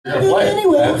You're gonna play it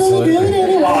anyway. We're gonna do it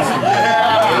anyway. Awesome.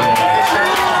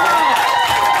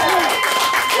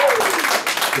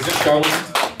 Is this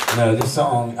Charlie's? No, this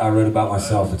song I wrote about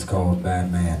myself. It's called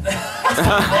Bad Man.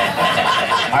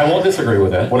 I won't disagree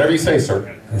with that. Whatever you say,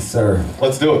 sir. Yes, sir.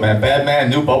 Let's do it, man. Bad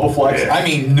Man, new Bobaflex. I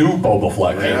mean, new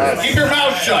Bobaflex. Yeah. Keep your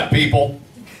mouth shut, people.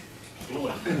 I'll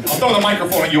throw the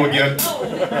microphone at you again.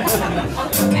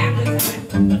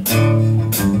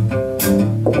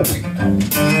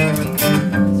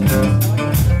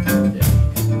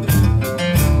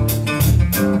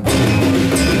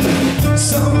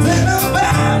 Something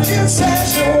about you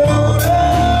says you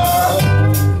wanna,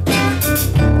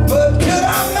 but could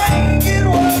I make it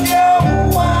worth your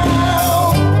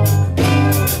while?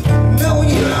 No,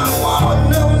 you don't want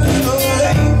no little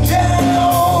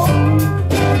angel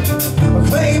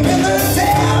claiming the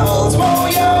devil's for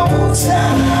your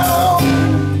town.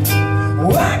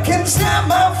 I can snap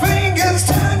my fingers,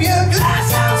 turn your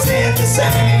glass house into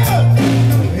sand,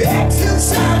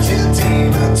 exercise your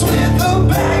demons with the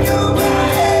bag of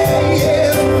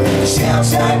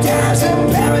shell-shocked eyes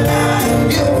and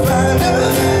paralyzed, you'll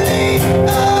finally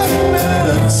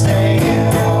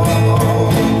understand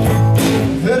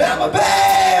that I'm a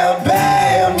bad,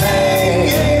 bad man.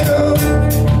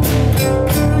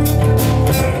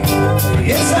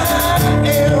 Yes, I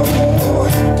am.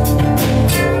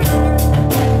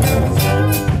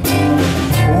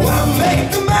 I make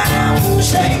the mountain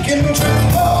shake and